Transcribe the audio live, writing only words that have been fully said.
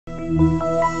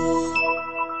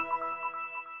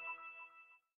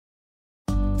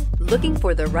Looking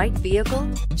for the right vehicle?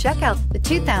 Check out the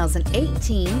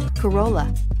 2018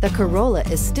 Corolla. The Corolla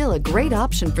is still a great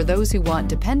option for those who want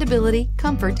dependability,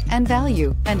 comfort, and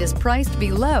value, and is priced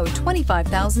below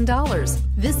 $25,000.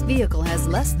 This vehicle has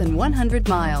less than 100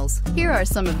 miles. Here are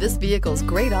some of this vehicle's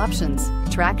great options: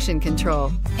 traction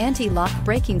control, anti-lock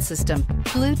braking system,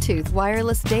 Bluetooth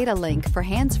wireless data link for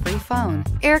hands-free phone,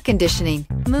 air conditioning,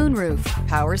 moonroof,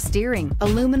 power steering,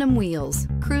 aluminum wheels,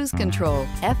 cruise control,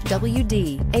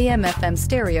 FWD, AM/FM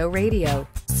stereo radio.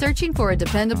 Searching for a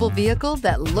dependable vehicle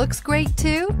that looks great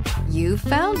too? You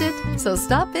found it, so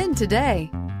stop in today.